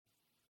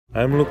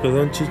I'm Luka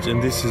Doncic,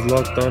 and this is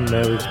Locked On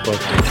Mavericks podcast.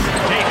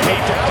 The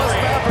Dallas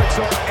Mavericks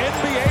are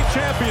NBA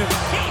champions.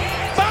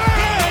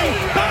 Bang!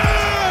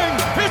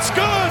 Bang! It's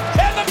good!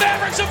 And the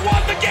Mavericks have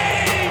won the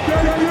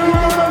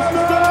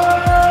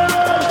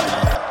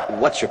game!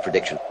 What's your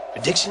prediction?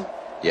 Prediction?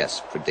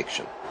 Yes,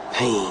 prediction.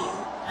 Pain.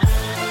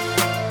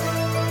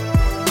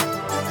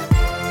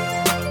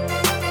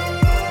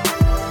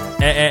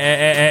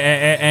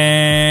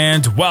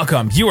 And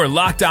welcome. You are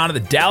locked on to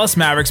the Dallas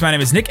Mavericks. My name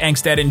is Nick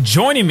Engstead, and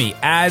joining me,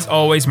 as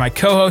always, my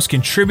co-host,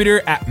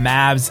 contributor at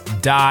Mavs.com,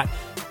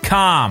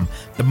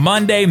 the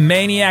Monday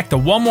Maniac, the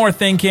One More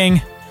Thing King.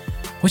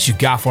 What you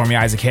got for me,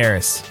 Isaac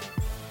Harris?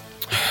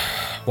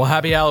 Well,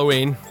 happy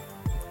Halloween.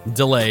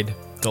 Delayed.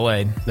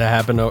 That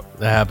happened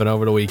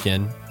over the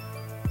weekend.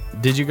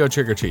 Did you go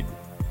trick-or-treating?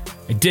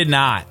 I did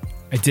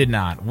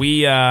not.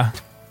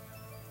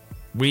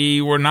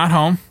 We were not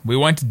home. We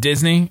went to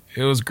Disney.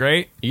 It was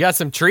great. You got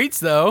some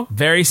treats, though.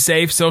 Very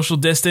safe, social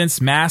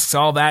distance, masks,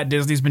 all that.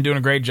 Disney's been doing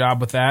a great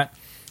job with that.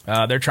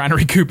 They're trying to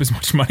recoup as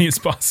much money as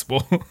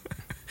possible.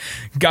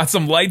 Got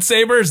some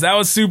lightsabers. That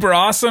was super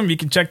awesome. You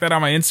can check that on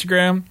my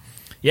Instagram.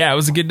 Yeah, it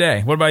was a good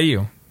day. What about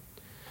you?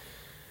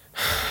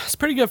 It's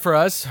pretty good for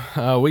us.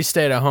 We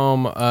stayed at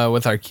home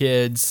with our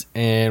kids,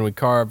 and we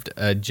carved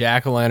a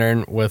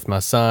jack-o'-lantern with my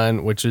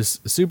son, which was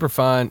super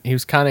fun. He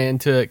was kind of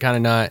into it, kind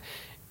of not.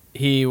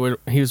 He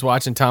was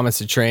watching Thomas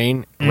the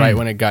Train right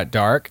when it got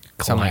dark.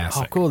 Classic. So I'm like,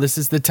 oh, cool, this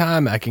is the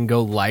time. I can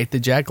go light the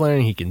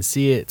jack-o'-lantern. He can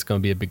see it. It's going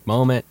to be a big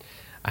moment.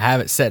 I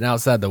have it sitting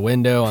outside the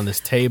window on this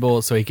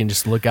table so he can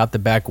just look out the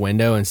back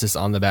window, and it's just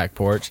on the back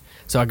porch.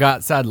 So I go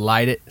outside,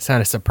 light it,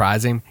 kind of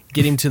surprise him,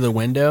 get him to the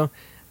window.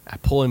 I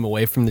pull him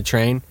away from the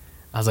train.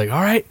 I was like,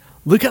 all right,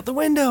 look out the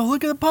window.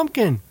 Look at the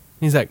pumpkin.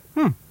 He's like,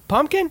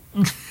 pumpkin?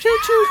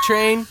 Choo-choo,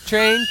 train.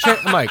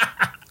 I'm like,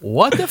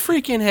 what the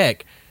freaking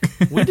heck?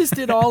 We just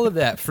did all of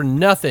that for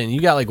nothing. You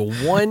got like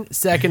 1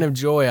 second of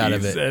joy out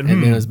of it, and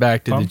then it was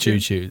back to the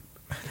choo-choo.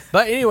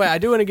 But anyway, I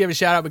do want to give a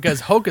shout-out because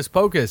Hocus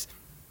Pocus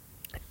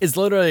is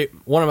literally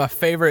one of my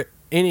favorite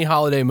any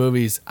holiday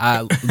movies.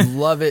 I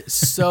love it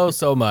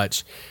so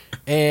much.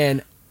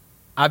 And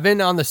I've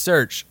been on the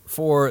search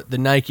for the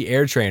Nike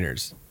Air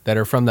Trainers that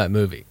are from that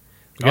movie.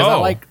 Because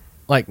I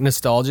like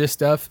nostalgia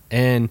stuff.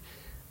 And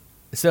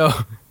so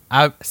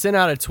I sent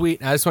out a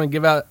tweet. I just want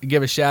to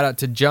give a shout-out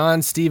to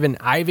John Stephen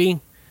Ivy,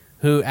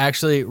 who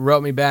actually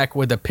wrote me back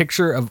with a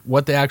picture of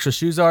what the actual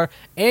shoes are,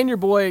 and your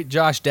boy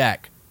Josh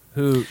Dack,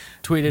 who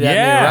tweeted at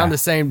me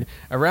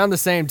around the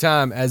same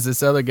time as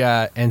this other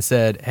guy and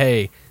said,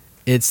 hey,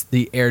 it's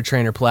the Air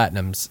Trainer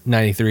Platinums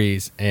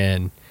 93s.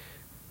 And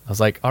I was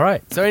like, all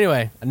right. So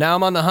anyway, now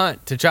I'm on the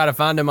hunt to try to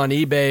find them on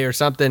eBay or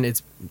something.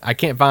 I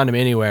can't find them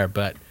anywhere,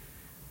 but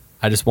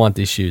I just want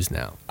these shoes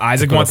now.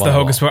 Isaac wants the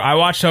Hocus Pocus. I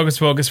watched Hocus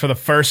Pocus for the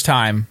first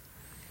time,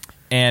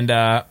 and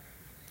I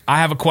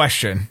have a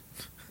question.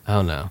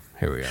 Oh, no.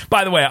 Here we go.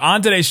 By the way,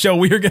 on today's show,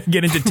 we are going to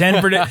get into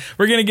 10.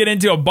 We're going to get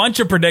into a bunch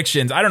of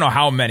predictions. I don't know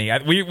how many.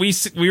 We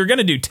were going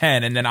to do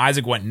 10, and then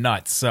Isaac went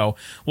nuts. So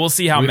we'll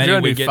see how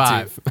many we get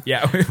 5. to.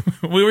 Yeah,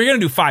 we were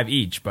going to do 5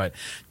 each, but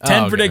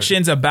 10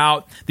 predictions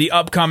about the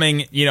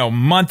upcoming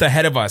month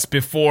ahead of us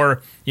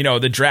before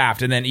the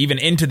draft, and then even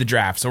into the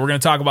draft. So we're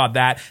going to talk about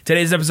that.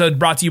 Today's episode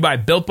brought to you by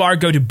Built Bar.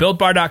 Go to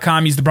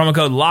BuiltBar.com. Use the promo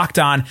code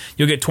LOCKEDON.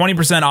 You'll get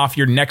 20% off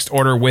your next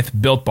order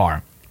with Built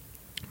Bar.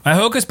 My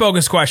Hocus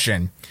Pocus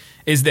question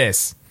is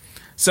this.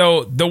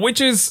 So the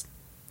witches,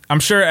 I'm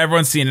sure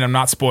everyone's seen it. I'm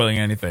not spoiling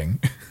anything.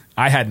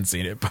 I hadn't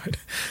seen it, but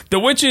the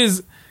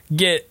witches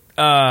get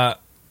put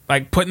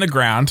in the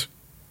ground,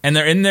 and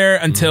they're in there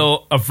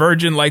until a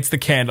virgin lights the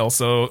candle.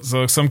 So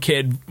some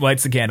kid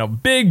lights the candle.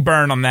 Big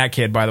burn on that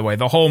kid, by the way,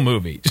 the whole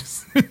movie.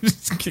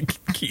 Just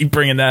keep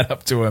bringing that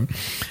up to him.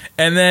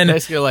 And then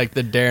basically like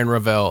the Darren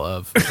Ravel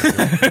of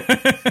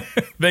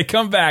they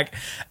come back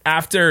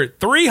after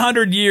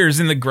 300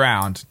 years in the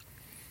ground.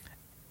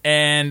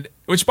 And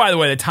which, by the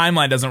way, the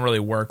timeline doesn't really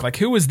work. Like,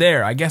 who was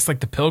there? I guess like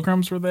the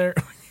Pilgrims were there.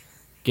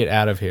 Get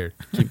out of here.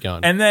 Keep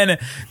going. And then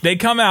they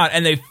come out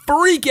and they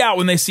freak out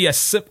when they see a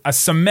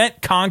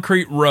cement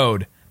concrete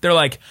road. They're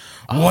like,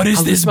 what is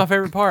this? This is my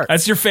favorite part.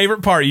 That's your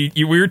favorite part.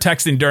 We were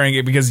texting during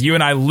it because you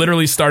and I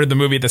literally started the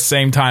movie at the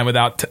same time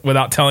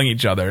without telling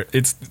each other.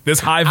 It's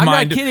this hive mind.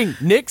 I'm not kidding.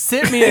 Nick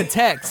sent me a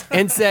text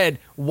and said,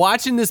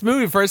 watching this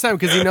movie first time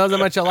because he knows how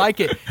much I like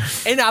it.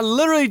 And I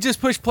literally just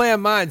pushed play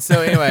on mine.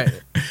 So anyway,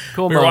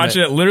 cool we moment. We're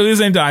watching it literally the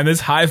same time. This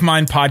hive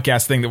mind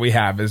podcast thing that we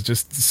have is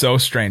just so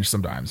strange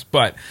sometimes.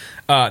 But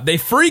they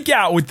freak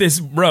out with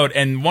this road,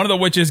 and one of the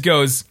witches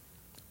goes,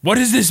 what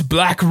is this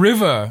black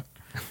river?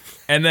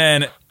 And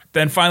then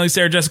finally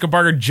Sarah Jessica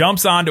Parker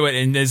jumps onto it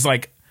and is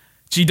like,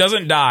 she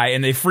doesn't die,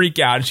 and they freak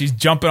out, and she's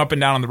jumping up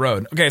and down on the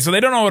road. Okay, so they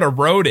don't know what a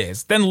road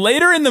is. Then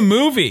later in the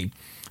movie,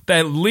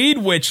 the lead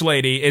witch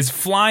lady is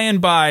flying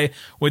by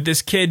with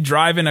this kid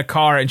driving a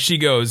car, and she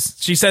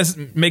says,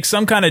 makes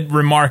some kind of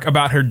remark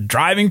about her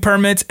driving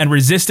permits and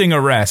resisting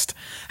arrest.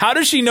 How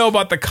does she know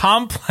about the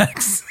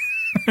complex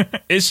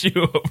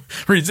issue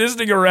of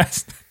resisting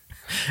arrest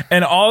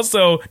and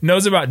also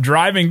knows about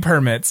driving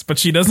permits, but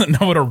she doesn't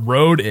know what a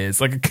road is.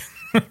 Like,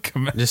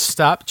 Just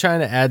stop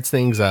trying to add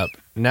things up.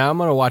 Now I'm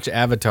going to watch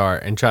Avatar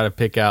and try to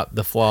pick out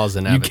the flaws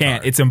in Avatar. you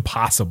can't. It's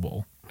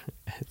impossible.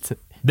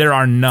 There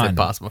are none. It's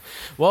impossible.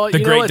 Well, The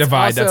you Great know, it's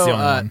Divide, that's the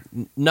also, only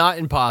one. not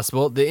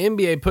impossible. The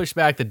NBA pushed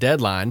back the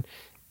deadline,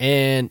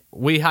 and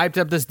we hyped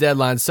up this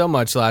deadline so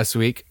much last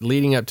week,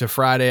 leading up to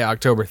Friday,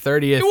 October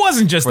 30th. It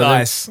wasn't just for the-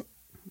 us.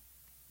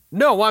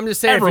 No, well, I'm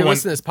just saying, Everyone if you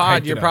listen to this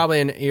pod, hyped you're it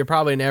up.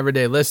 probably an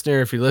everyday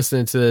listener if you're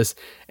listening to this.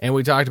 And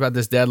we talked about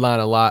this deadline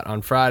a lot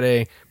on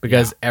Friday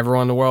because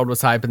everyone in the world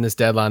was hyping this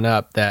deadline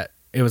up, that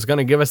it was going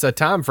to give us a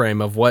time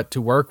frame of what to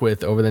work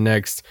with over the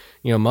next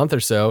month or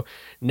so.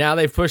 Now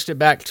they've pushed it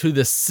back to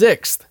the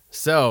 6th,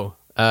 so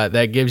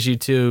that gives you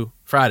to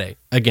Friday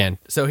again.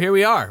 So here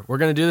we are. We're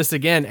going to do this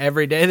again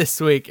every day this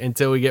week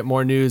until we get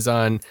more news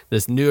on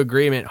this new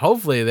agreement.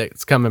 Hopefully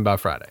that's coming by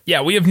Friday.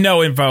 Yeah, we have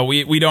no info.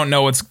 We don't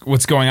know what's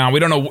going on. We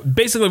don't know.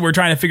 Basically, we're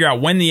trying to figure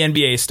out when the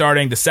NBA is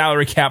starting, the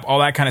salary cap, all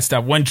that kind of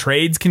stuff, when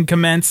trades can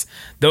commence,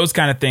 those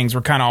kind of things.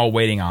 We're kind of all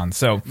waiting on.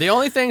 So The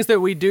only things that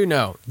we do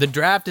know, the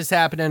draft is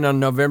happening on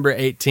November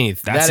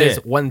 18th. That's That is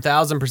it.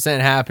 1,000%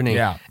 happening.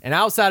 Yeah. And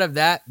outside of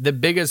that, the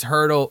biggest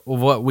hurdle of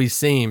what we've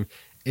seen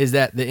is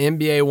that the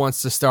NBA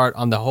wants to start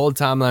on the whole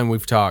timeline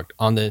we've talked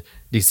on the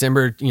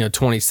December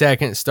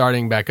 22nd,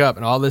 starting back up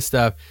and all this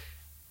stuff.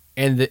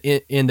 And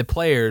the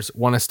players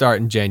want to start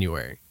in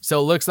January. So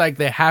it looks like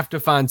they have to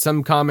find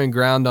some common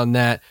ground on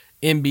that.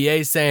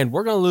 NBA saying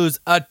we're going to lose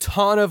a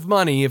ton of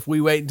money if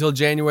we wait until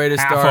January to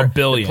start. $500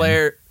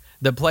 million.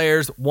 The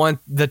players want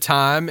the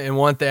time and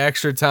want the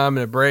extra time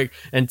and a break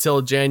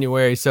until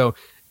January. So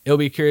it'll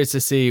be curious to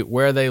see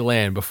where they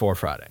land before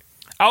Friday.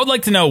 I would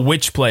like to know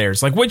which players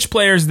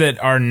that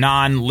are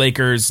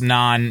non-Lakers,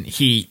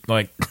 non-Heat.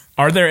 Like,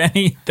 are there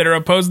any that are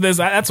opposed to this?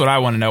 That's what I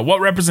want to know.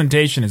 What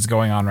representation is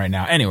going on right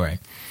now? Anyway.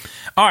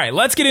 All right,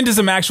 let's get into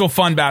some actual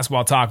fun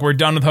basketball talk. We're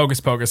done with hocus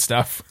pocus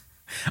stuff.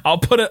 I'm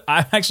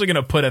actually going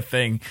to put a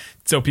thing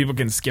so people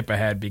can skip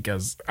ahead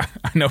because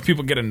I know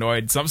people get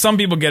annoyed. Some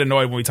people get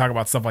annoyed when we talk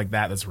about stuff like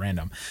that. That's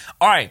random.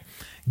 All right,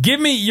 give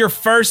me your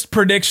first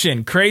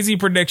prediction. Crazy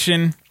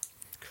prediction.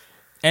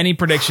 Any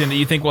prediction that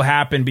you think will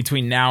happen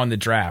between now and the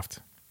draft?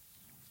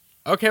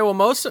 Okay, well,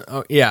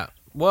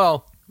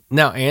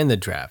 now and the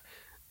draft.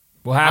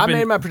 Will happen. I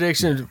made my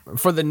prediction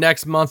for the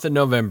next month of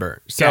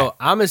November. So Okay.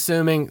 I'm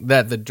assuming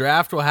that the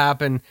draft will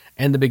happen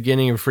and the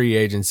beginning of free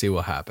agency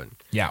will happen.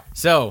 Yeah.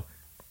 So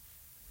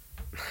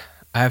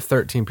I have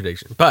 13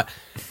 predictions, but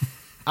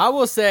I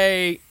will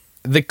say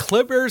the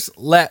Clippers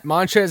let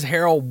Montrezl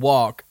Harrell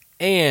walk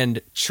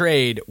and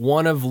trade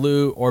one of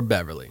Lou or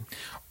Beverly.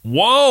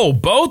 Whoa,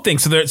 both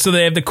things. So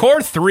they have the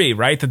core three,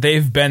 right? That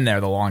they've been there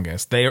the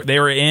longest. They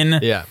were in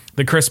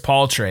the Chris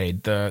Paul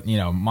trade. The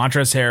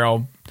Montrezl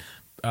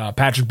Harrell,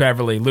 Patrick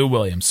Beverly, Lou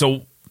Williams.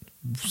 So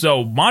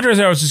Montrezl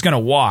Harrell is just going to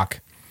walk,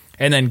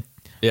 and then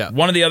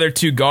one of the other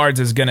two guards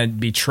is going to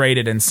be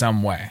traded in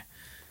some way.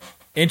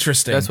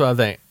 Interesting. That's what I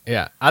think.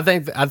 Yeah, I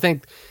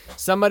think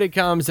somebody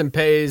comes and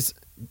pays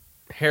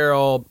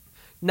Harrell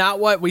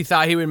not what we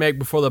thought he would make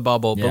before the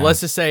bubble, but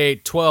let's just say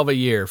 12 a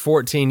year,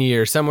 14 a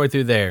year, somewhere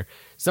through there.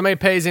 Somebody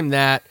pays him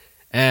that,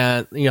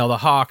 and the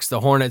Hawks, the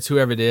Hornets,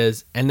 whoever it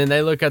is, and then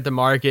they look at the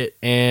market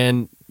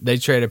and they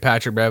trade a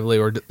Patrick Beverly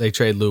or they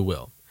trade Lou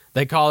Will.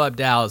 They call up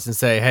Dallas and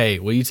say, "Hey,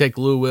 will you take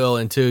Lou Will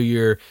into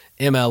your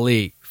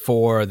MLE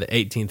for the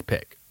 18th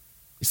pick?"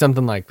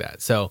 Something like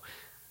that. So,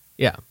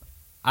 yeah,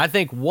 I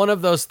think one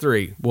of those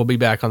three will be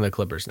back on the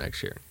Clippers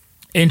next year.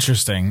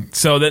 Interesting.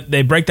 So that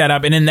they break that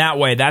up, and in that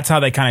way, that's how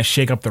they kind of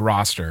shake up the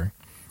roster.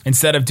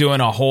 Instead of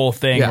doing a whole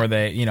thing where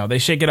they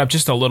shake it up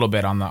just a little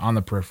bit on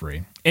the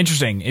periphery.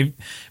 Interesting.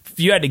 If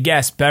you had to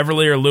guess,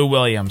 Beverly or Lou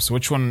Williams,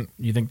 which one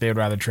you think they would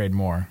rather trade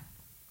more?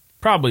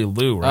 Probably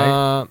Lou,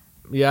 right?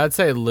 Yeah, I'd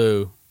say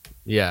Lou.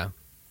 Yeah.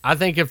 I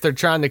think if they're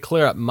trying to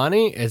clear up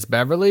money, it's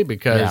Beverly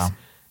because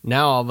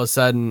now all of a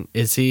sudden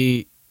is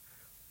he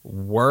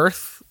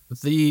worth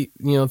the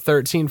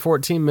 13,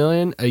 14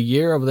 million a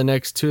year over the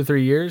next 2 or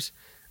 3 years?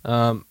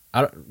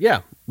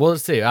 Well,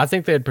 let's see. I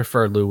think they'd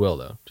prefer Lou Will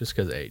though, just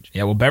because of age.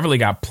 Yeah, well, Beverly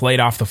got played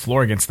off the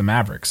floor against the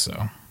Mavericks,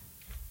 so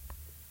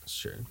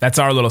Sure. that's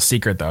our little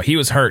secret, though. He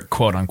was hurt,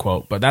 quote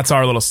unquote, but that's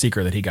our little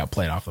secret that he got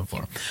played off the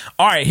floor.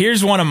 All right,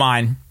 here's one of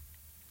mine.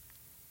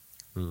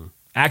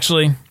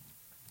 Actually,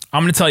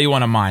 I'm going to tell you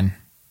one of mine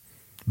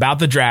about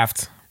the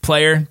draft.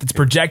 Player that's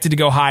projected to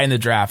go high in the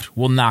draft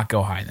will not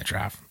go high in the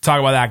draft. Talk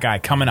about that guy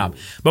coming up.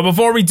 But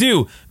before we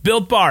do,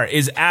 Built Bar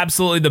is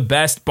absolutely the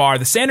best bar.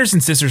 The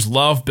Sanderson sisters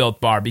love Built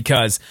Bar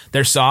because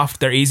they're soft,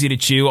 they're easy to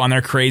chew on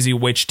their crazy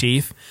witch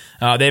teeth.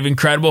 They have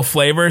incredible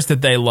flavors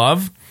that they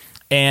love.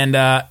 And,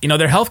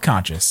 they're health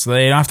conscious, so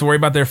they don't have to worry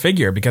about their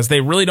figure because they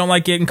really don't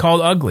like getting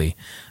called ugly.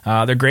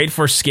 They're great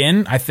for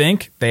skin, I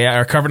think. They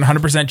are covered in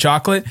 100%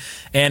 chocolate.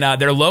 And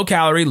they're low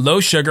calorie,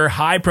 low sugar,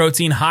 high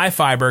protein, high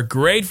fiber,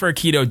 great for a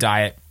keto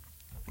diet.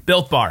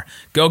 Built Bar.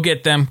 Go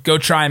get them. Go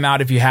try them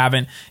out if you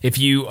haven't. If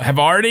you have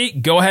already,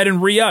 go ahead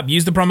and re-up.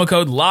 Use the promo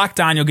code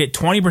LOCKEDON. You'll get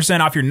 20%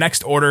 off your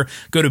next order.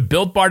 Go to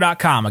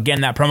BuiltBar.com.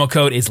 Again, that promo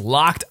code is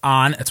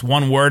LOCKEDON. That's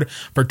one word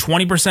for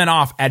 20%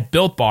 off at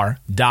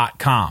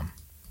BuiltBar.com.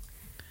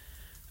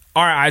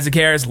 All right, Isaac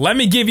Harris, let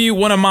me give you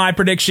one of my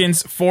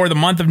predictions for the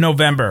month of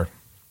November.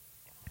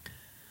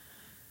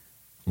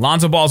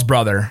 Lonzo Ball's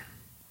brother,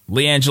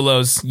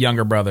 LiAngelo's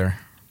younger brother.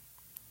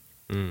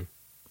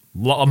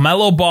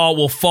 LaMelo Ball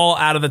will fall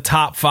out of the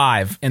top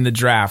 5 in the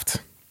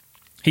draft.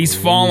 He's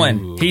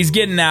fallen. He's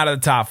getting out of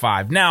the top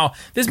 5. Now,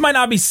 this might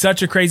not be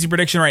such a crazy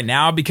prediction right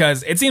now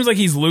because it seems like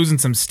he's losing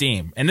some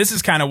steam. And this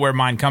is kind of where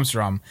mine comes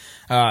from.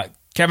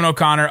 Kevin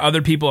O'Connor,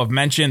 other people have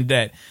mentioned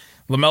that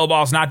LaMelo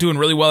Ball's not doing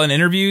really well in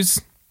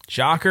interviews.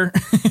 Shocker.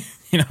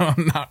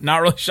 I'm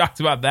not really shocked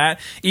about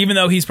that. Even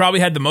though he's probably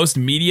had the most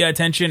media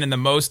attention and the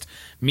most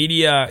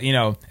media,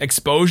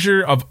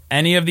 exposure of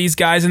any of these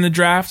guys in the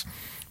draft.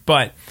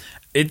 But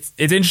it's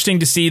interesting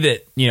to see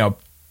that,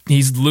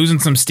 he's losing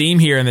some steam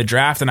here in the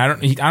draft, and I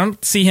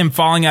don't see him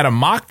falling out of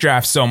mock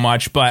drafts so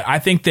much, but I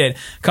think that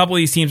a couple of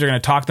these teams are going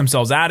to talk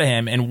themselves out of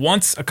him, and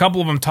once a couple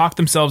of them talk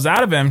themselves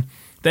out of him,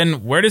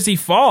 then where does he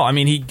fall? I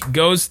mean, he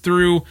goes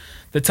through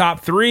the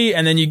top 3,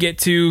 and then you get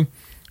to,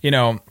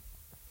 are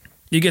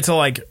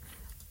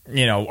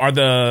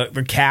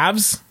the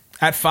Cavs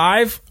at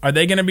 5? Are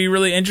they going to be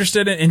really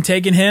interested in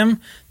taking him?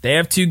 They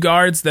have 2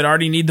 guards that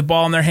already need the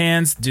ball in their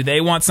hands. Do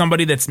they want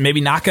somebody that's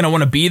maybe not going to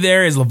want to be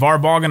there? Is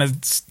LeVar Ball going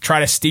to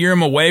try to steer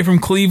him away from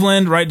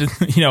Cleveland? Right?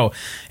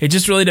 It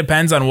just really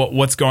depends on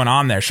what's going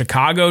on there.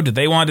 Chicago, do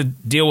they want to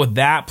deal with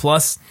that?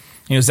 Plus,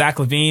 Zach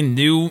LaVine,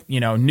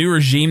 new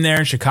regime there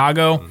in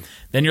Chicago.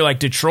 Then you're like,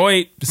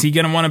 Detroit, is he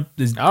going to want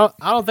to?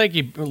 I don't think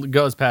he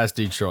goes past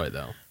Detroit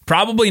though.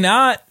 Probably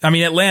not. I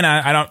mean,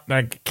 Atlanta,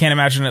 I can't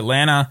imagine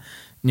Atlanta,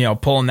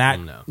 pulling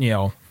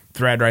that,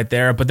 thread right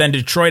there. But then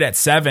Detroit at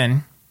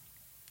 7,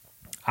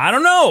 I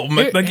don't know.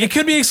 It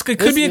could be a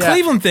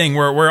Cleveland thing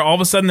where all of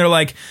a sudden they're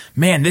like,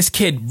 man, this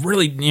kid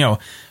really,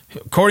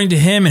 according to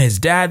him and his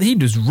dad, he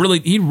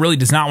really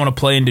does not want to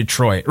play in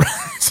Detroit.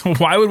 So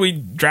why would we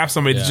draft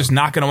somebody that's just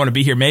not going to want to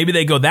be here? Maybe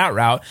they go that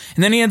route,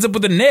 and then he ends up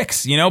with the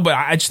Knicks, but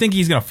I just think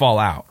he's going to fall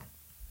out.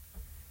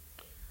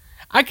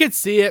 I could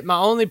see it. My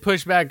only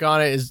pushback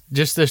on it is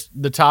just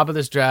the top of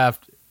this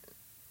draft.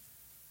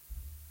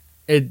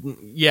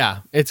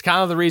 It's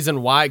kind of the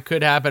reason why it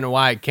could happen and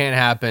why it can't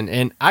happen.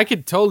 And I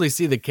could totally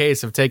see the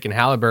case of taking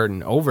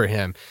Halliburton over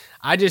him.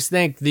 I just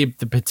think the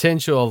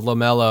potential of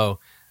LaMelo,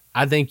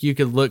 I think you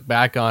could look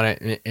back on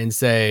it and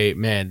say,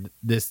 man,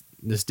 this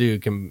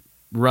dude can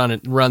run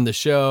the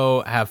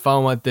show, have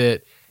fun with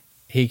it.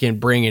 He can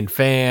bring in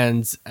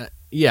fans.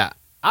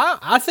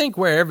 I think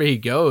wherever he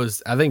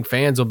goes, I think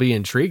fans will be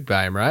intrigued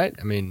by him, right?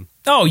 I mean,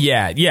 oh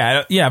yeah,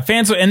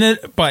 fans.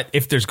 But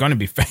if there's going to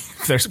be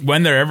fans,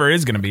 when there ever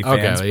is going to be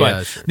fans. Okay,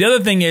 but sure. The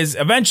other thing is,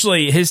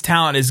 eventually his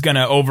talent is going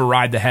to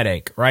override the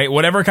headache, right?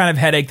 Whatever kind of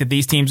headache that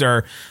these teams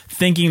are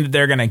thinking that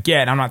they're going to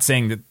get. I'm not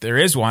saying that there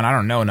is one. I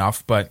don't know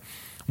enough, but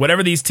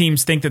whatever these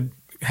teams think that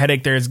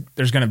headache there's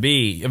going to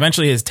be,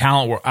 eventually his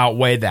talent will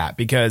outweigh that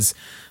because.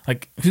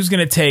 Like, who's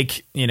going to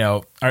take,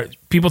 are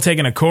people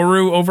taking a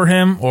Okoro over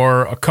him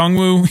or a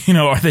Kungwu?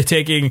 Are they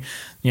taking,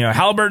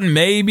 Halliburton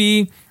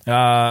maybe?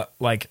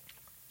 Like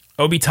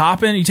Obi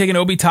Toppin? You taking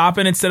Obi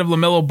Toppin instead of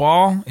LaMelo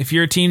Ball? If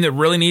you're a team that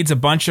really needs a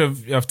bunch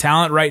of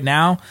talent right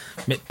now,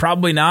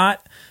 probably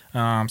not.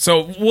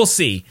 So we'll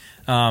see.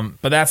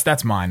 But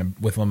that's mine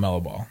with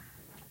LaMelo Ball.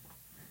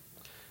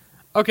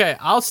 Okay,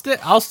 I'll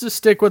just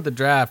stick with the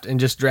draft and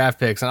just draft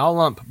picks, and I'll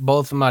lump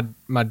both of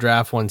my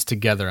draft ones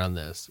together on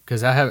this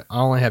because I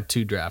only have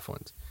 2 draft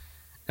ones,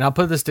 and I'll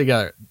put this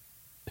together.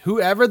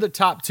 Whoever the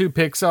top 2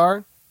 picks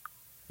are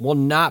will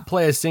not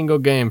play a single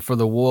game for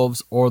the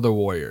Wolves or the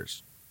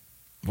Warriors.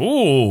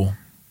 Ooh,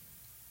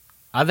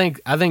 I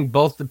think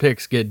both the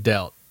picks get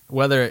dealt.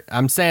 Whether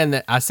I'm saying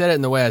that I said it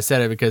in the way I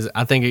said it because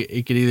I think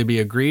it could either be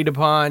agreed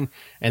upon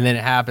and then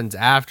it happens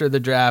after the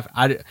draft.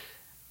 I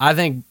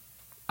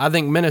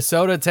think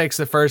Minnesota takes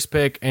the first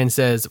pick and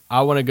says,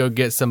 I want to go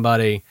get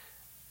somebody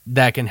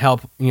that can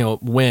help,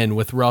 win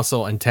with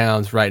Russell and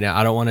Towns right now.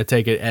 I don't want to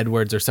take it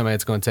Edwards or somebody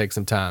that's going to take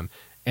some time.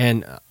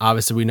 And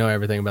obviously we know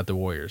everything about the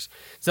Warriors.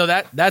 So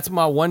that's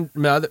my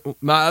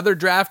other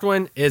draft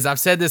one is I've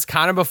said this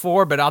kind of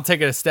before, but I'll take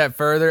it a step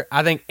further.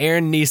 I think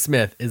Aaron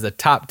Nesmith is a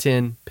top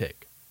 10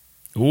 pick.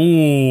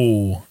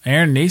 Ooh,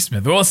 Aaron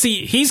Nesmith. Well,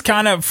 see, he's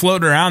kind of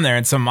floating around there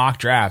in some mock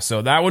drafts,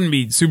 so that wouldn't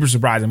be super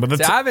surprising.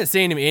 But I haven't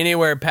seen him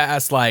anywhere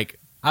past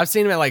I've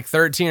seen him at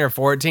 13 or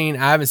 14. I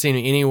haven't seen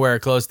him anywhere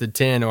close to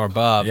 10 or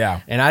above. Yeah,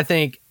 and I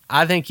think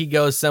he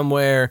goes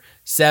somewhere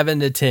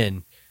 7 to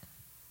 10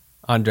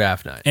 on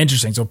draft night.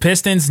 Interesting. So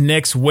Pistons,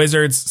 Knicks,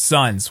 Wizards,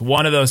 Suns.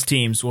 One of those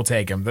teams will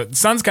take him. The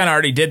Suns kind of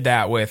already did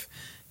that with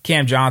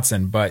Cam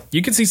Johnson, but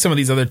you can see some of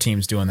these other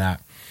teams doing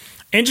that.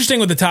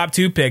 Interesting with the top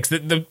 2 picks.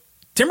 The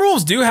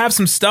Timberwolves do have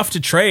some stuff to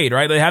trade,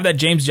 right? They have that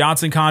James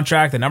Johnson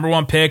contract, the number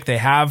 1 pick. They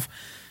have,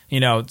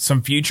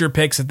 some future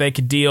picks that they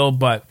could deal,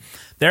 but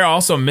they're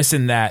also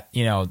missing that,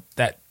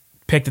 that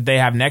pick that they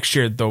have next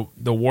year,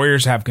 the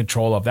Warriors have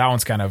control of.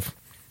 That's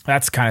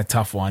kind of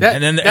tough one.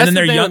 And then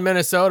their young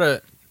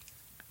Minnesota.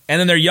 And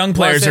then their young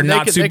players are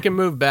not they can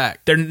move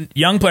back. Their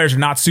young players are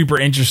not super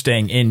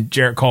interesting in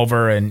Jarrett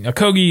Culver and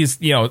Okogie's,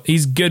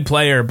 he's a good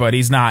player, but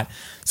he's not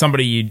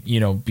somebody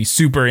you'd be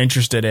super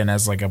interested in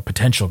as like a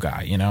potential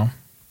guy,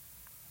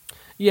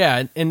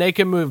 Yeah, and they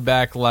can move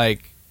back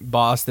like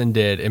Boston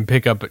did and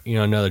pick up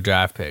another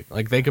draft pick.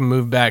 Like they can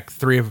move back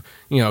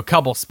a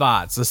couple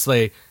spots. Let's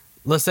say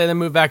they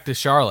move back to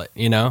Charlotte,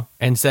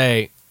 and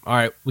say, all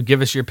right, well,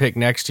 give us your pick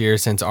next year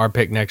since our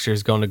pick next year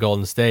is going to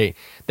Golden State.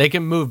 They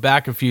can move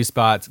back a few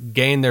spots,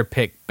 gain their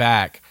pick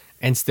back,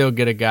 and still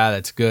get a guy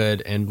that's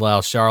good and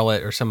allow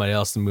Charlotte or somebody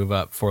else to move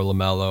up for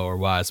LaMelo or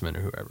Wiseman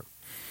or whoever.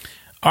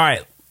 All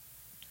right.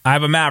 I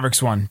have a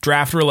Mavericks one.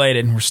 Draft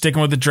related. We're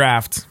sticking with the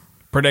draft.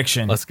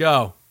 Prediction. Let's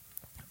go.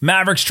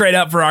 Mavericks trade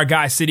up for our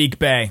guy, Saddiq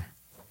Bey.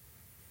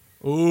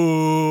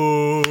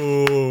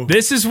 Ooh.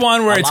 This is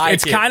one where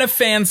it's kind of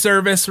fan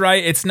service,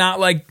 right? It's not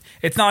like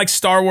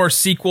Star Wars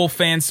sequel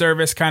fan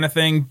service kind of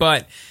thing,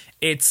 but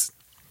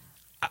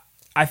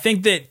I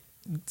think that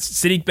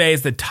Saddiq Bey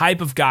is the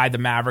type of guy the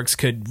Mavericks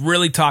could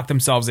really talk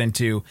themselves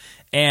into,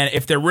 and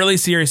if they're really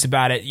serious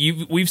about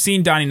it, we've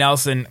seen Donnie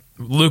Nelson,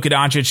 Luka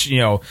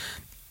Doncic,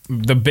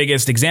 the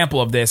biggest example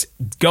of this,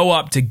 go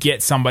up to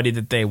get somebody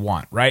that they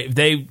want, right? If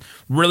they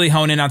really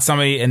hone in on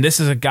somebody, and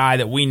this is a guy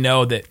that we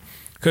know that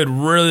could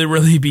really,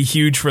 really be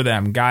huge for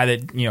them. Guy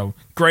that,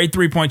 great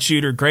three-point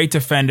shooter, great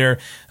defender.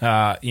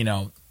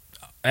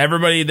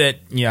 Everybody that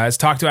has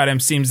talked about him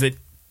seems to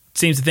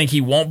think he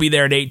won't be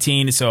there at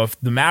 18. So if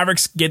the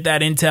Mavericks get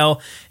that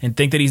intel and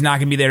think that he's not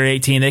going to be there at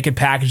 18, they could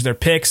package their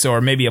picks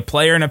or maybe a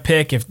player and a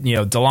pick. If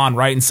DeLon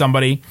Wright and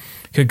somebody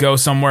could go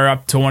somewhere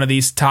up to one of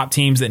these top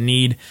teams that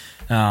need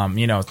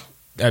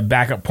a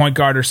backup point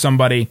guard or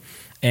somebody.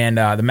 And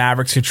the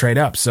Mavericks could trade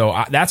up.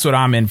 So that's what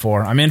I'm in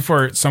for. I'm in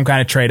for some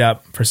kind of trade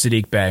up for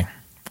Saddiq Bey.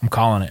 I'm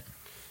calling it.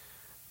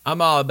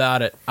 I'm all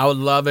about it. I would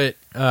love it.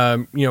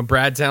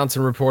 Brad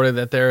Townsend reported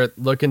that they're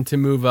looking to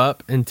move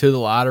up into the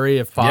lottery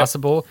if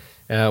possible.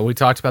 Yep. We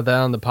talked about that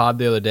on the pod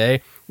the other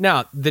day.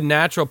 Now, the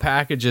natural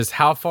package is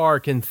how far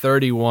can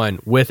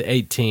 31 with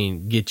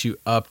 18 get you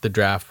up the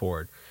draft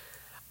board?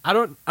 I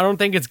don't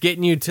think it's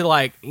getting you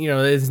to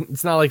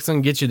it's not like it's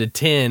going to get you to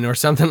 10 or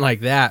something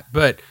like that,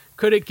 but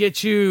could it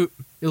get you?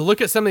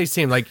 Look at some of these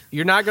teams. Like,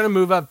 you're not going to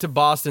move up to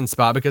Boston's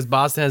spot because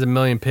Boston has 1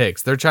 million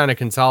picks. They're trying to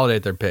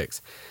consolidate their picks.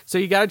 So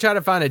you got to try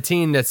to find a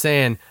team that's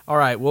saying, all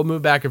right, we'll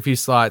move back a few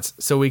slots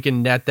so we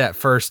can net that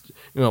first,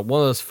 one of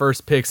those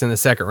first picks in the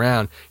second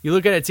round. You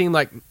look at a team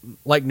like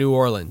New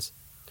Orleans.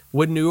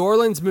 Would New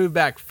Orleans move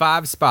back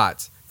 5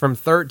 spots from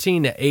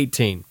 13 to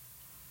 18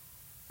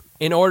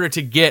 in order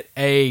to get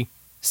a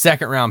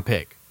second round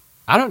pick?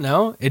 I don't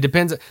know. It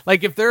depends.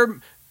 Like, if they're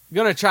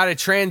going to try to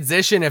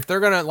transition, if they're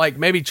going to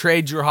maybe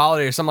trade Drew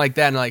Holiday or something like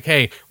that, and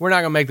hey, we're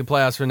not going to make the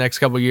playoffs for the next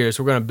couple of years,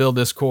 we're going to build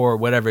this core,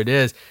 whatever it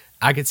is,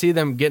 I could see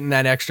them getting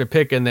that extra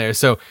pick in there.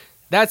 So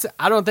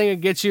I don't think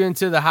it gets you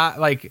into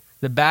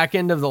the back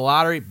end of the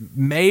lottery,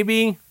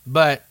 maybe,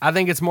 but I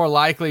think it's more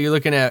likely you're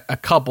looking at a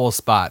couple of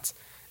spots.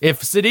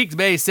 If Saddiq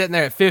Bey is sitting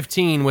there at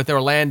 15 with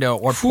Orlando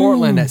or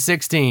Portland at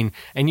 16,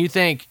 and you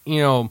think,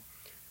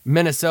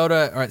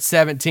 Minnesota or at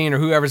 17 or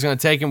whoever's going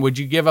to take him, would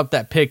you give up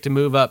that pick to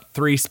move up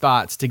 3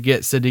 spots to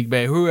get Saddiq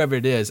Bey, whoever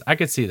it is? I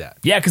could see that.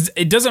 Yeah, because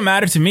it doesn't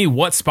matter to me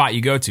what spot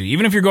you go to.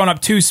 Even if you're going up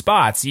 2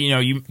 spots,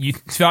 you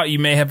thought you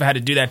may have had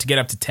to do that to get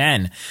up to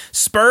 10.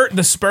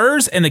 The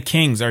Spurs and the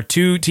Kings are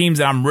 2 teams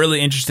that I'm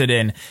really interested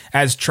in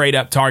as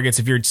trade-up targets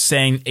if you're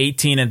saying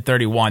 18 and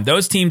 31.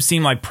 Those teams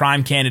seem like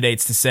prime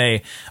candidates to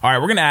say, all right,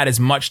 we're going to add as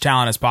much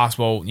talent as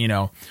possible.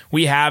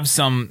 We have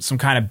some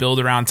kind of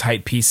build-around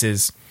type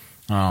pieces.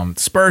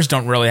 Spurs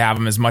don't really have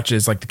them as much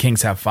as the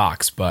Kings have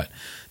Fox, but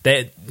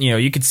they,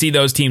 you could see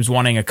those teams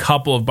wanting a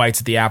couple of bites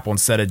at the apple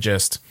instead of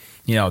just,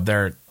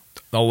 they're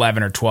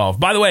 11 or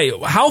 12. By the way,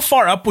 how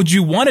far up would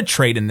you want to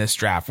trade in this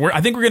draft? I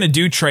think we're going to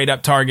do trade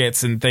up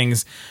targets and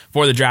things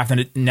for the draft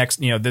next,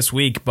 this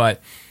week, but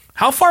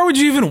how far would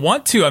you even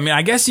want to? I mean,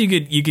 I guess you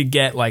could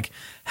get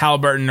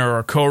Halliburton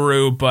or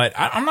Koru, but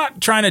I'm not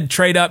trying to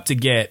trade up to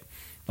get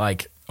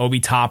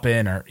Obi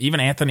Toppin or even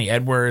Anthony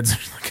Edwards.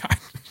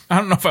 I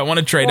don't know if I want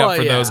to trade up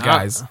for those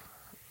guys.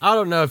 I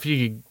don't know if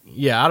you could.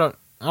 Yeah, I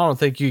don't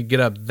think you could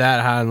get up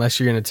that high unless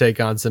you're going to take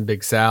on some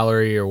big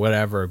salary or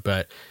whatever.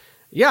 But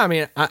yeah, I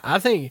mean, I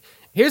think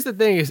here's the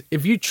thing: is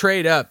if you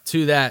trade up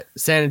to that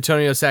San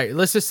Antonio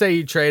let's just say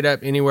you trade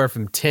up anywhere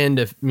from 10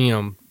 to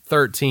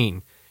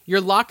 13, you're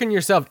locking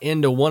yourself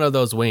into one of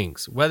those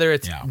wings. Whether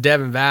it's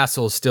Devin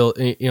Vassell still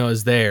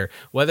is there,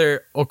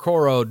 whether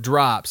Okoro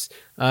drops.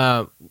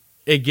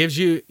 It gives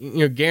you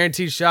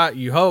guaranteed shot,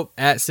 you hope,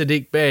 at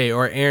Saddiq Bey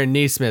or Aaron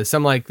Nesmith,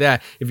 something like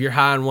that, if you're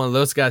high on one of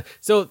those guys.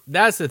 So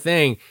that's the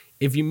thing.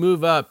 If you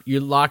move up, you're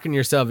locking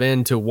yourself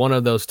into one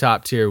of those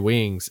top tier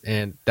wings,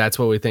 and that's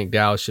what we think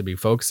Dallas should be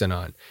focusing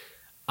on.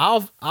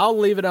 I'll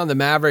leave it on the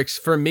Mavericks.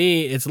 For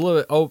me, it's a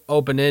little bit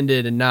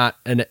open-ended and not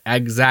an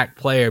exact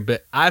player,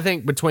 but I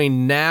think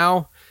between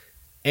now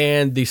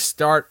and the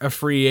start of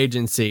free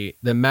agency,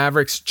 the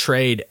Mavericks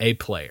trade a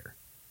player.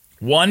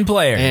 One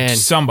player, And-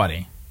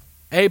 somebody.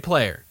 A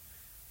player.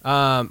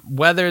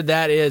 Whether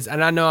that is,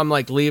 and I know I'm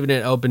like leaving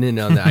it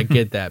open-ended on that, I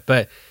get that,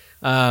 but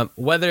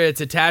whether it's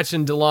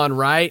attaching DeLon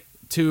Wright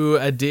to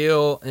a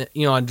deal,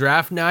 on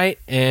draft night,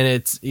 and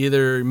it's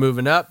either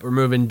moving up or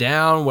moving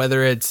down,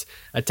 whether it's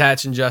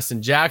attaching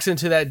Justin Jackson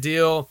to that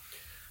deal,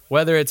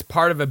 whether it's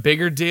part of a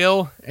bigger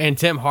deal and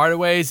Tim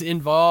Hardaway's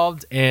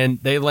involved and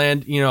they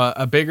land,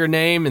 a bigger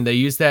name and they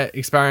use that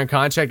expiring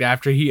contract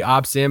after he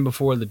opts in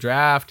before the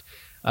draft.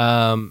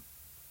 I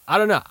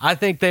don't know. I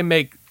think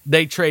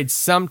they trade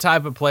some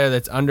type of player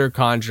that's under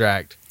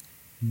contract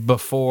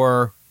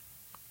before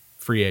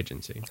free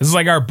agency. This is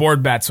like our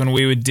board bets when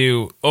we would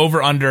do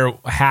over under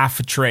half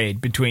a trade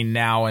between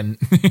now and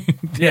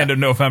the end of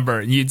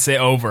November. You'd say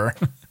over.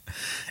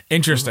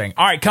 Interesting.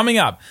 All right, coming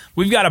up,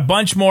 we've got a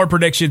bunch more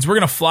predictions. We're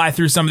going to fly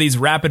through some of these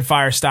rapid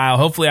fire style.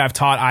 Hopefully I've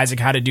taught Isaac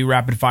how to do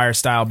rapid fire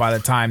style by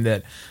the time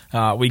that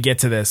we get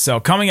to this. So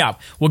coming up,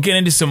 we'll get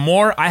into some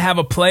more. I have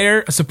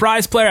a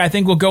surprise player I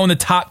think will go in the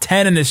top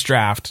 10 in this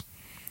draft.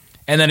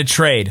 And then a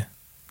trade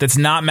that's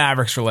not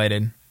Mavericks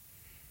related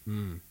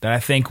that I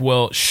think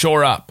will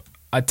shore up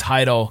a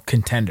title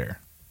contender.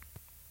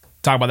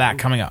 Talk about that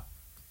coming up.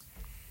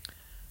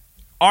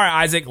 All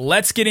right, Isaac,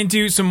 let's get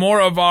into some more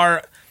of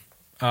our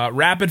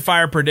rapid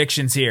fire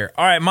predictions here.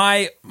 All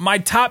right, my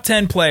top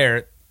 10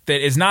 player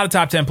that is not a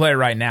top 10 player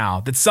right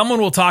now, that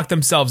someone will talk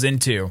themselves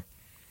into.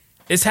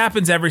 This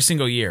happens every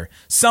single year.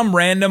 Some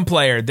random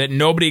player that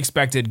nobody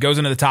expected goes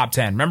into the top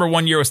 10. Remember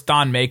one year was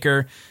Thon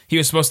Maker? He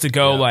was supposed to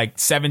go like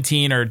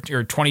 17 or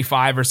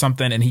 25 or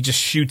something, and he just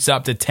shoots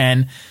up to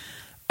 10.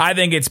 I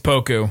think it's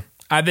Poku.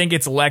 I think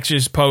it's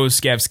Alexis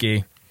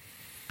Pokusevski.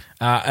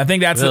 I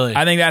think that's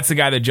the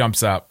guy that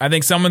jumps up. I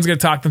think someone's going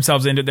to talk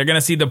themselves into it. They're going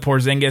to see the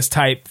Porzingis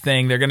type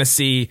thing. They're going to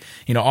see,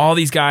 all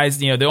these guys.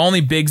 The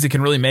only bigs that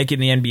can really make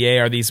it in the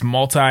NBA are these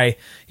multi,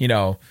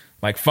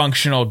 like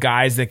functional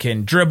guys that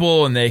can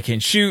dribble and they can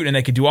shoot and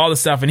they can do all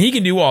this stuff, and he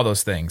can do all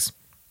those things.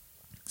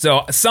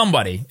 So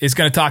somebody is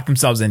going to talk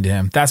themselves into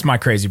him. That's my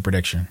crazy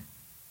prediction.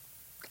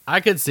 I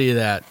could see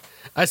that.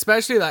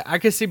 Especially, I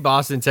could see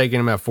Boston taking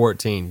him at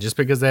 14 just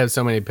because they have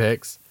so many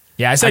picks.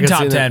 Yeah, I said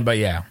top 10, but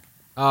yeah.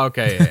 Oh,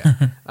 okay,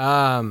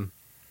 yeah.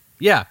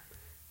 Yeah.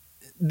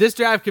 This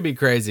draft could be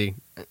crazy.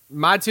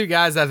 My two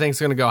guys I think is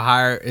going to go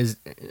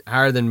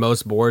higher than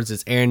most boards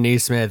is Aaron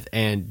Nesmith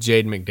and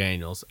Jaden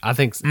McDaniels. I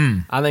think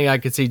I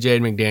could see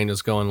Jaden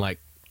McDaniels going like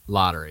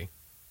lottery,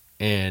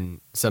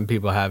 and some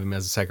people have him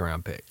as a second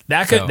round pick.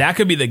 That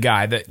could be the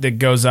guy that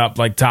goes up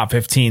like top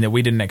 15 that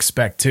we didn't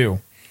expect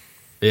too.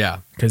 Yeah,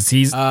 because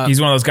he's one of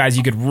those guys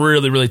you could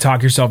really, really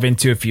talk yourself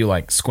into if you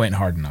like squint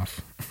hard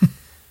enough.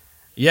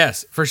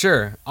 Yes, for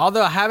sure.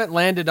 Although I haven't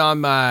landed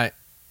on my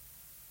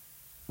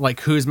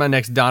who's my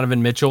next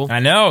Donovan Mitchell. I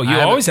know you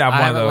always have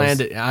one of those.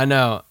 Landed, I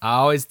know I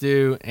always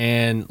do.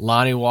 And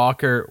Lonnie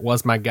Walker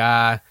was my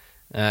guy.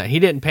 He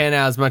didn't pan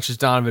out as much as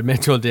Donovan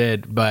Mitchell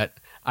did, but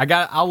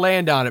I'll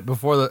land on it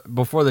before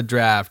the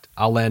draft.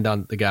 I'll land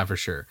on the guy for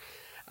sure.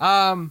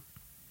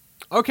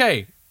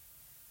 Okay,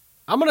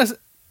 I'm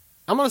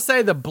gonna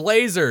say the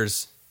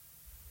Blazers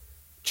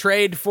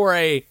trade for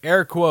a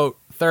air quote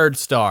third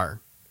star.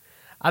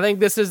 I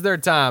think this is their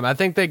time. I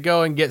think they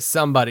go and get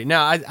somebody.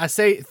 Now, I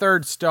say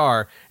third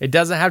star. It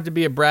doesn't have to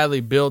be a Bradley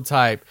Beal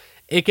type.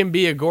 It can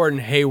be a Gordon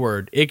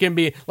Hayward. It can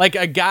be like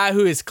a guy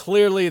who is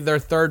clearly their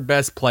third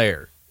best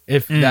player,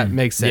 if that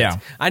makes sense. Yeah.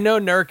 I know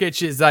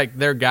Nurkic is like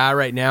their guy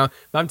right now,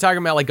 but I'm talking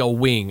about like a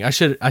wing. I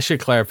should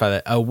clarify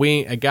that. A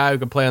wing, a guy who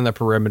can play on the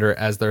perimeter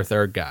as their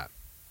third guy.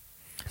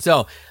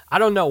 So I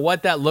don't know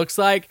what that looks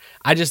like.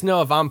 I just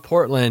know if I'm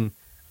Portland,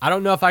 I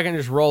don't know if I can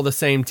just roll the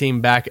same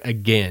team back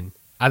again.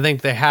 I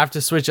think they have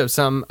to switch up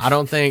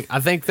something.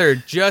 I think they're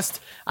just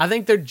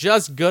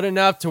good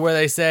enough to where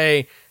they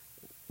say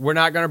we're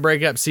not going to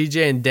break up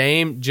CJ and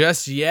Dame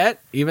just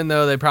yet, even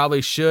though they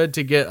probably should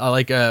to get a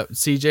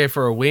CJ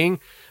for a wing.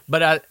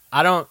 But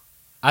I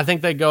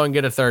think they go and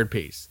get a third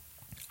piece.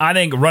 I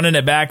think running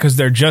it back because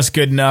they're just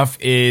good enough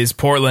is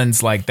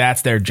Portland's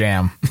that's their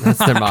jam. That's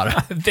their motto.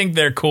 I think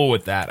they're cool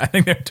with that. I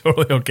think they're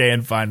totally okay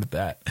and fine with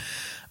that.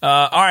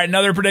 All right,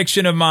 another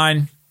prediction of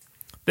mine.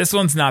 This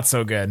one's not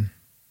so good.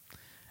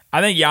 I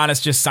think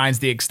Giannis just signs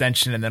the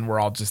extension and then we're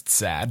all just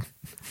sad.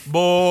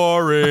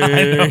 Boring.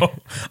 I know.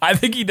 I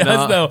think he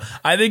does, though.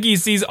 I think he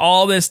sees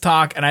all this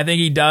talk, and I think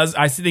he does.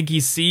 I think he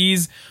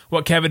sees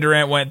what Kevin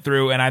Durant went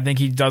through, and I think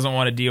he doesn't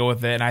want to deal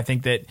with it. And I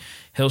think that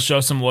he'll show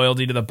some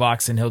loyalty to the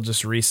Bucks, and he'll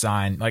just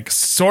re-sign,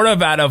 sort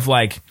of out of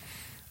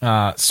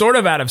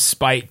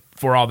spite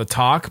for all the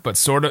talk,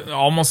 but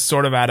almost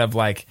out of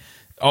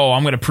oh,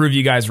 I'm going to prove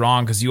you guys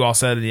wrong because you all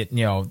said it,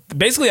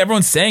 basically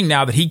everyone's saying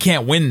now that he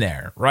can't win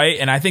there, right?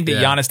 And I think that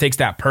Giannis takes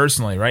that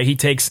personally, right? He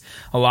takes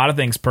a lot of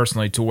things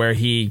personally to where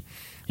he,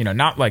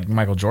 not like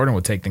Michael Jordan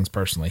would take things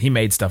personally. He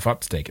made stuff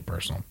up to take it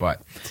personal, but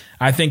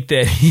I think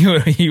that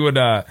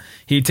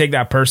he'd take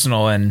that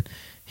personal and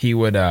he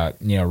would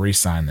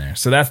re-sign there.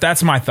 So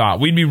that's my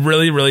thought. We'd be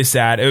really, really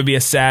sad. It would be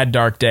a sad,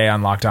 dark day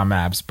on Locked On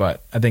Mavs,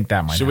 but I think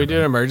that might Should we do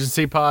an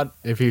emergency pod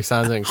if he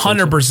signs an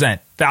extension? 100%,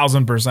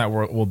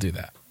 1,000% we'll do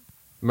that.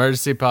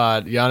 Emergency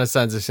pod, Giannis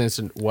signs an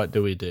extension, what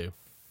do we do?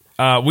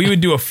 We would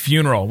do a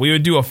funeral. We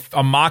would do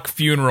a mock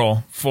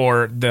funeral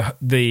for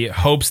the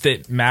hopes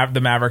that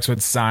the Mavericks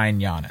would sign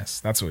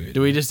Giannis. That's what we would do.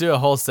 Do we just do a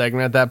whole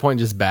segment at that point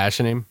just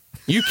bashing him?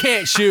 You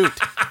can't shoot.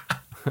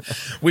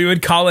 We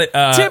would call it...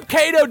 Tip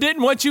Cato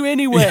didn't want you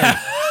anyway. Yeah.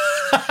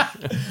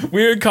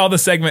 We would call the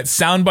segment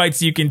 "Sound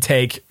Bites You Can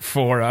Take"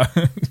 for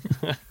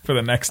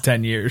the next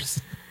 10 years.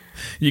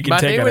 You can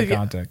take out of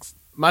context.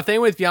 My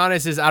thing with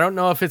Giannis is I don't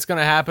know if it's going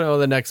to happen over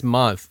the next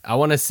month. I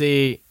want to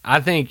see.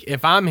 I think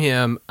if I'm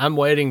him, I'm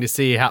waiting to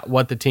see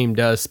what the team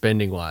does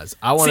spending wise.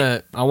 I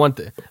want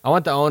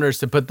the owners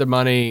to put their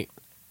money,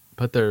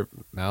 put their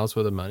mouths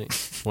where the money,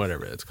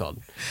 whatever it's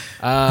called.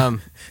 To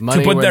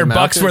put their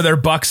bucks where their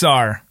bucks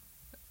are.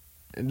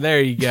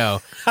 There you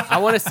go. I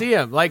want to see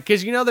him,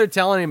 because they're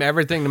telling him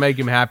everything to make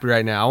him happy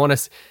right now. I want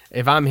to.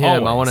 If I'm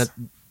him, Always.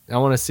 I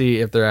want to see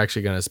if they're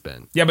actually going to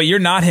spend. Yeah, but you're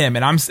not him,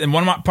 and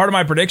part of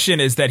my prediction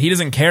is that he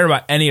doesn't care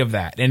about any of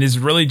that, and is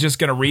really just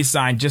going to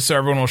re-sign just so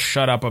everyone will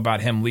shut up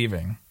about him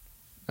leaving.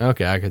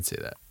 Okay, I could see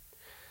that.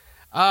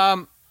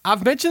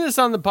 I've mentioned this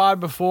on the pod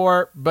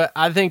before, but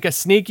I think a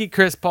sneaky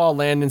Chris Paul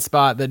landing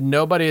spot that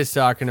nobody is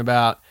talking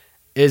about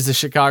is the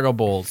Chicago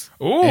Bulls.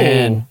 Ooh,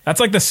 and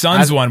that's like the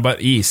Suns one, but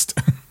East.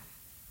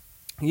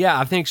 Yeah,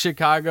 I think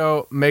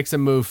Chicago makes a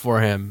move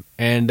for him,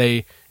 and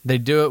they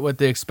do it with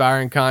the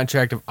expiring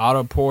contract of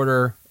Otto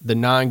Porter, the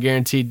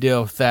non-guaranteed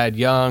deal of Thad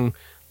Young,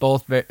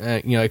 both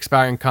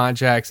expiring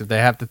contracts. If they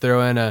have to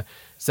throw in a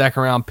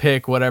second-round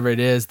pick, whatever it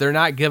is, they're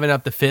not giving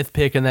up the fifth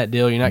pick in that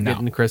deal. You're not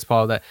getting Chris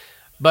Paul that.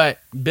 But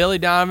Billy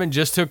Donovan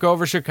just took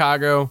over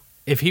Chicago.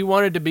 If he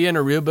wanted to be in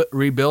a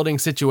rebuilding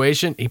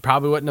situation, he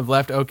probably wouldn't have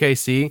left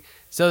OKC.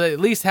 So they at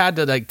least had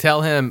to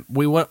tell him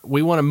we want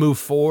to move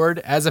forward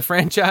as a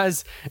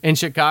franchise in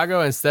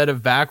Chicago instead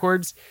of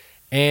backwards.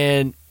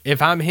 And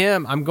if I'm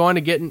him, I'm going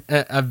to get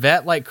a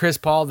vet like Chris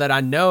Paul that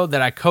I know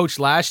that I coached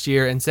last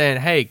year and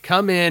saying, hey,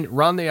 come in,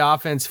 run the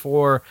offense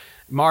for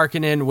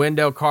Markkanen,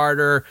 Wendell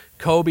Carter,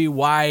 Kobe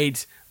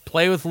White,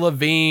 play with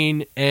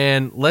Levine,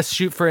 and let's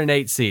shoot for an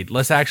 8 seed.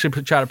 Let's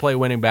actually try to play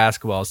winning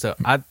basketball. So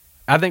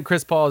I think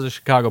Chris Paul is a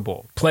Chicago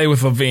Bull. Play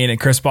with Levine, and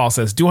Chris Paul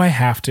says, do I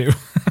have to?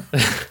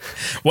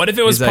 What if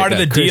it was part of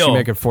the Chris, deal? you're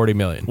making $40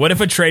 million. What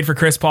if a trade for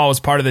Chris Paul was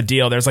part of the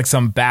deal? There's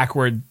some back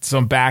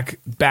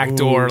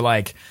door,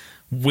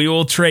 we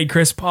will trade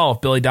Chris Paul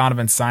if Billy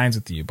Donovan signs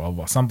with you, blah, blah,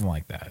 blah, something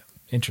like that.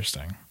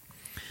 Interesting.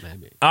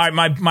 Maybe. All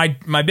right,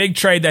 my big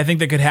trade that I think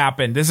that could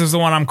happen. This is the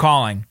one I'm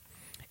calling.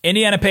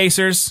 Indiana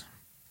Pacers.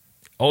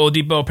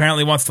 Oladipo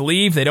apparently wants to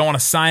leave. They don't want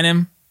to sign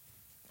him.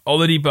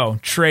 Oladipo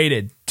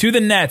traded to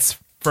the Nets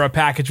for a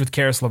package with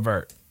Karis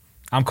LeVert.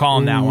 I'm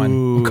calling that one.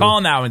 I'm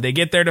calling that one. They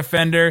get their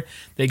defender.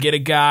 They get a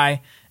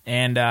guy,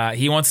 and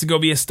he wants to go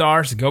be a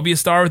star. So go be a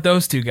star with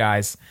those two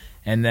guys.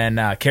 And then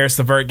Karis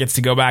LeVert gets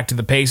to go back to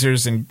the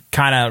Pacers and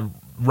kind of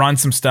run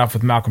some stuff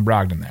with Malcolm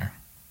Brogdon there.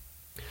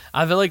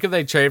 I feel like if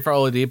they trade for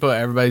Oladipo,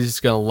 everybody's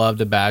just going to love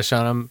to bash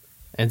on him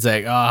and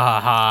say,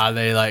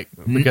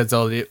 because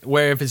Oladipo.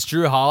 Where if it's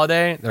Drew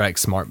Holiday, they're like,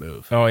 smart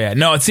move. Oh, yeah.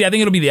 No, see, I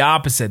think it'll be the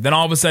opposite. Then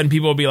all of a sudden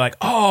people will be like,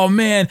 oh,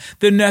 man,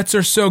 the Nets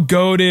are so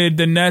goated.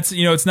 The Nets,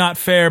 it's not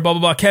fair, blah,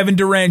 blah, blah. Kevin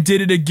Durant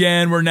did it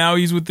again where now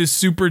he's with this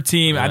super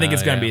team. I think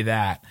it's going to be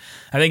that.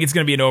 I think it's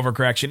going to be an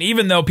overcorrection.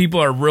 Even though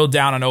people are real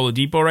down on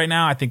Oladipo right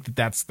now, I think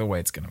that's the way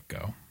it's going to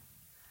go.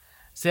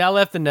 See, I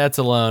left the Nets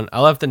alone. I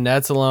left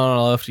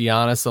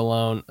Giannis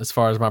alone as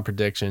far as my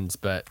predictions.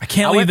 But I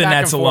can't leave the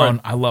Nets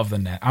alone. I love the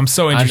Nets. I'm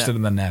so interested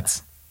in the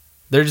Nets.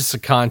 They're just a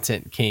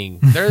content king.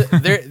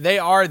 They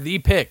are the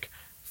pick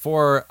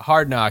for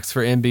Hard Knocks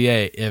for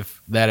NBA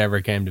if that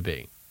ever came to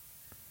be.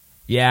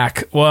 Yeah,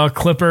 well,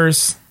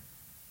 Clippers.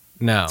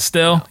 No.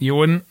 Still, you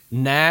wouldn't?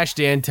 Nash,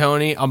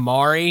 D'Antoni,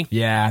 Amari.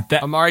 Yeah.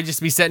 Amari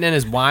just be sitting in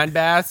his wine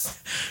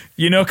baths.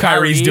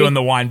 Kyrie's doing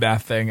the wine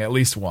bath thing at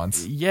least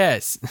once.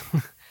 Yes.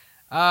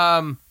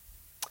 What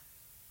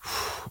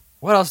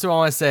else do I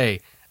want to say?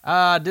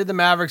 Did the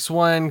Mavericks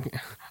one?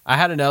 I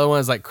had another one.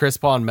 It's like Chris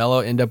Paul and Melo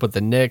end up with the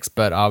Knicks,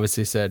 but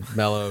obviously said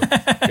Melo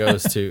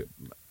goes to.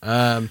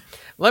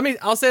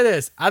 I'll say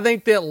this. I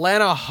think the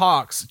Atlanta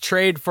Hawks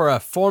trade for a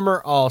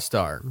former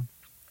All-Star.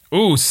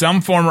 Ooh, some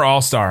former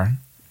All-Star.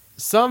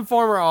 Some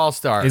former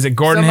All-Star. Is it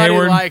Gordon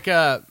Hayward?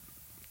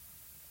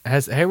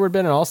 Has Hayward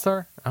been an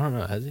All-Star? I don't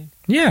know. Has he?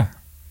 Yeah.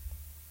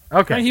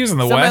 Okay. Yeah, he was in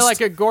the somebody West. Like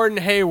a Gordon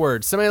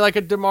Hayward. Somebody like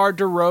a DeMar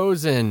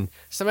DeRozan.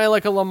 Somebody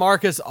like a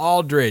LaMarcus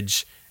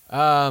Aldridge.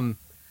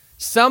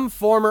 Some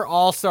former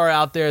All-Star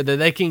out there that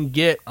they can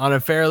get on a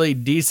fairly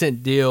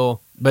decent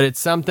deal, but it's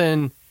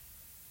something...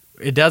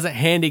 It doesn't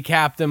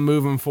handicap them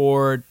moving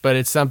forward, but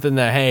it's something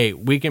that, hey,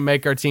 we can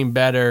make our team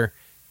better,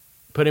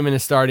 put him in a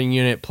starting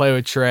unit, play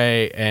with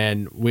Trey,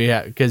 and we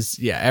have... Because,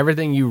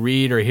 everything you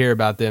read or hear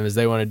about them is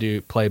they want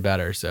to play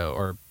better,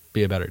 or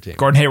be a better team.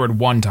 Gordon Hayward,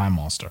 one-time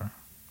All-Star.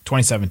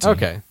 2017.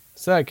 Okay,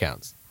 so that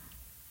counts.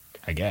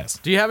 I guess.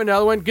 Do you have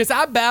another one? Because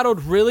I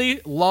battled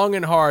really long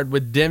and hard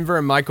with Denver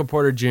and Michael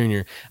Porter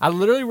Jr. I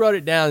literally wrote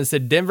it down and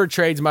said Denver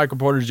trades Michael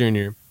Porter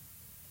Jr.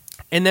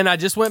 And then I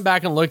just went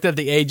back and looked at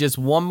the ages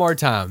one more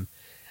time.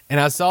 And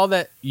I saw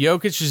that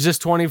Jokic was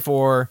just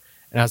 24.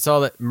 And I saw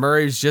that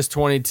Murray's just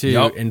 22.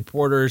 Yep. And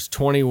Porter's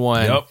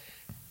 21. Yep.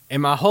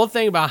 And my whole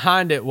thing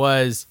behind it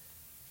was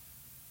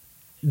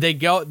they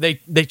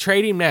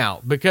trade him now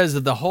because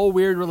of the whole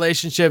weird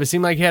relationship. It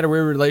seemed like he had a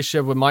weird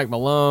relationship with Mike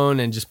Malone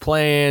and just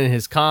playing and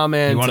his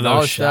comments One of and all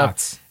those this stuff.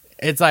 shots.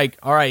 It's like,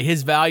 all right,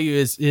 his value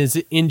is his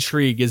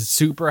intrigue is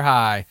super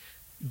high.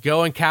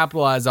 Go and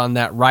capitalize on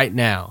that right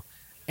now.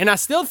 And I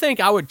still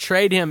think I would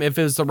trade him if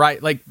it was the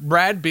right, like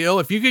Brad Beal.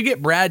 If you could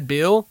get Brad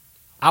Beal,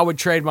 I would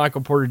trade Michael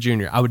Porter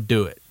Jr. I would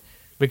do it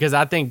because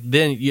I think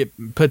then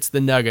it puts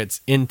the Nuggets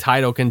in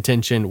title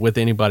contention with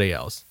anybody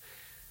else.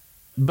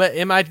 But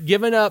am I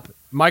giving up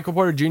Michael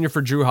Porter Jr.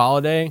 for Drew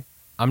Holiday?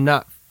 I'm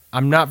not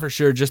for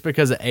sure just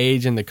because of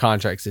age and the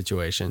contract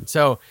situation.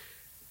 So,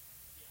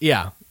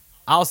 yeah,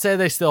 I'll say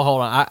they still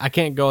hold on. I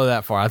can't go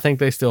that far. I think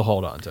they still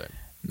hold on to it.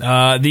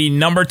 The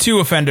number 2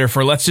 offender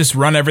for let's just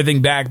run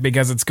everything back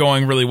because it's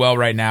going really well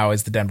right now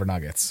is the Denver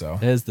Nuggets. So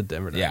It is the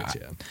Denver Nuggets,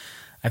 yeah.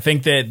 I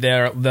think that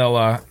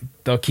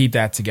they'll keep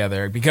that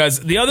together because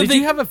the other Did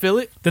thing you have a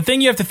Philly? the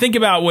thing you have to think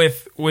about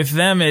with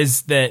them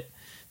is that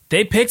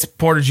they picked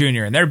Porter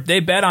Jr. and they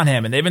bet on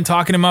him and they've been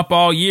talking him up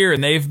all year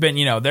and they've been,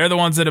 they're the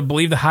ones that have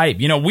believed the hype.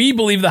 We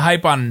believe the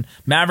hype on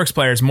Mavericks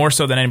players more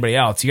so than anybody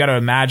else. You got to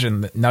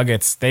imagine that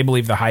Nuggets, they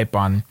believe the hype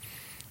on,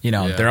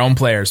 their own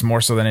players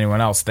more so than anyone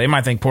else. They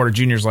might think Porter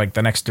Jr. is like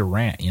the next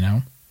Durant,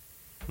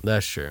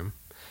 That's true.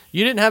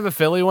 You didn't have a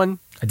Philly one?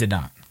 I did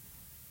not.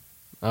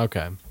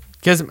 Okay.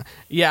 Because,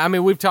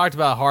 we've talked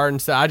about Harden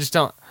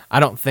stuff. I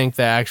don't think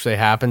that actually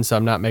happened, so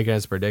I'm not making it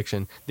as a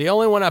prediction. The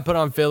only one I put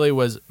on Philly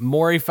was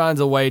Morey finds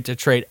a way to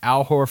trade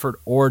Al Horford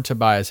or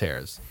Tobias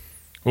Harris.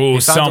 Ooh,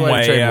 He finds some a way way,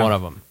 to trade yeah. one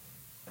of them.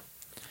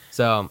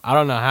 So I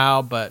don't know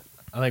how, but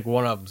I think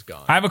one of them's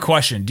gone. I have a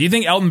question. Do you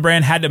think Elton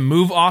Brand had to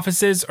move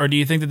offices, or do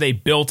you think that they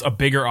built a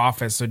bigger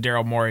office so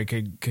Daryl Morey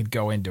could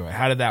go into it?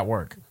 How did that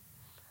work?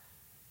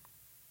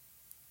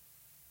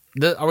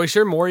 Are we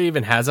sure Morey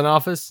even has an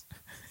office?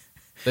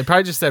 They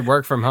probably just said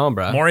work from home,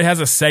 bro. Morey has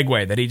a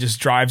Segway that he just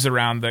drives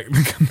around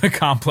the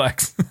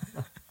complex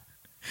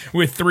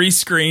with 3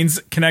 screens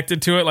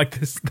connected to it. Like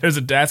this, there's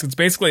a desk. It's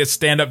basically a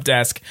stand-up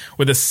desk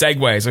with a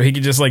Segway, so he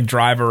can just like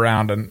drive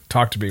around and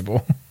talk to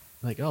people.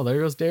 Like, oh, there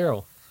goes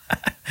Daryl.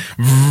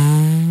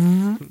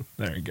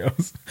 There he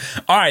goes.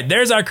 All right,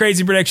 there's our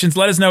crazy predictions.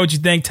 Let us know what you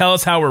think. Tell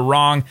us how we're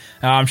wrong.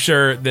 I'm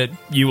sure that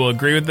you will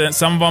agree with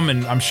some of them,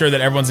 and I'm sure that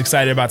everyone's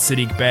excited about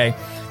Sadiq Bey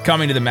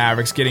coming to the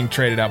Mavericks, getting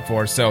traded up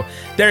for. So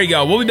there you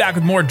go. We'll be back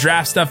with more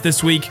draft stuff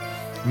this week,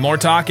 more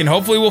talk, and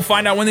hopefully we'll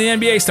find out when the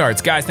NBA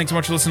starts. Guys, thanks so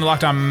much for listening to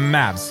Locked On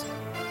Mavs.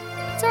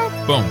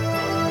 Boom.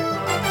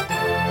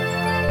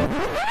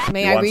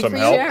 May You I want read some for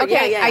help? you?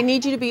 Okay, Yeah. I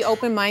need you to be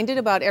open-minded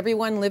about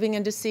everyone living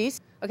and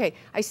deceased. Okay,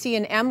 I see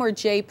an M or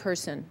J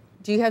person.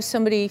 Do you have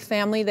somebody,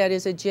 family, that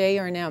is a J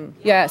or an M?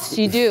 Yes,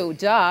 you do.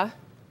 Duh.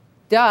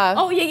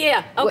 Oh,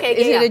 yeah. Okay,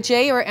 Is yeah. it a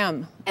J or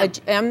M? M.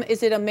 M,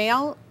 is it a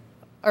male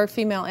or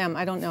female M?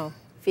 I don't know.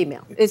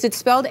 Female. Is it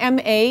spelled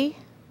M-A-R?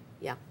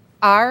 Yeah.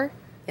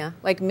 Yeah.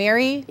 Like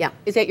Mary? Yeah.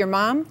 Is that your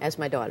mom? As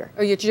my daughter.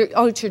 Or it's your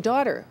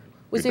daughter?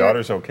 Your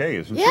daughter's okay,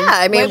 isn't she? Yeah,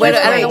 I mean, Wait,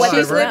 I don't know what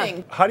she's they're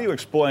living. How do you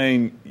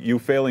explain you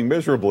failing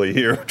miserably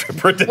here to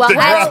predict Well, the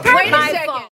draft? that's Wait a my second. fault.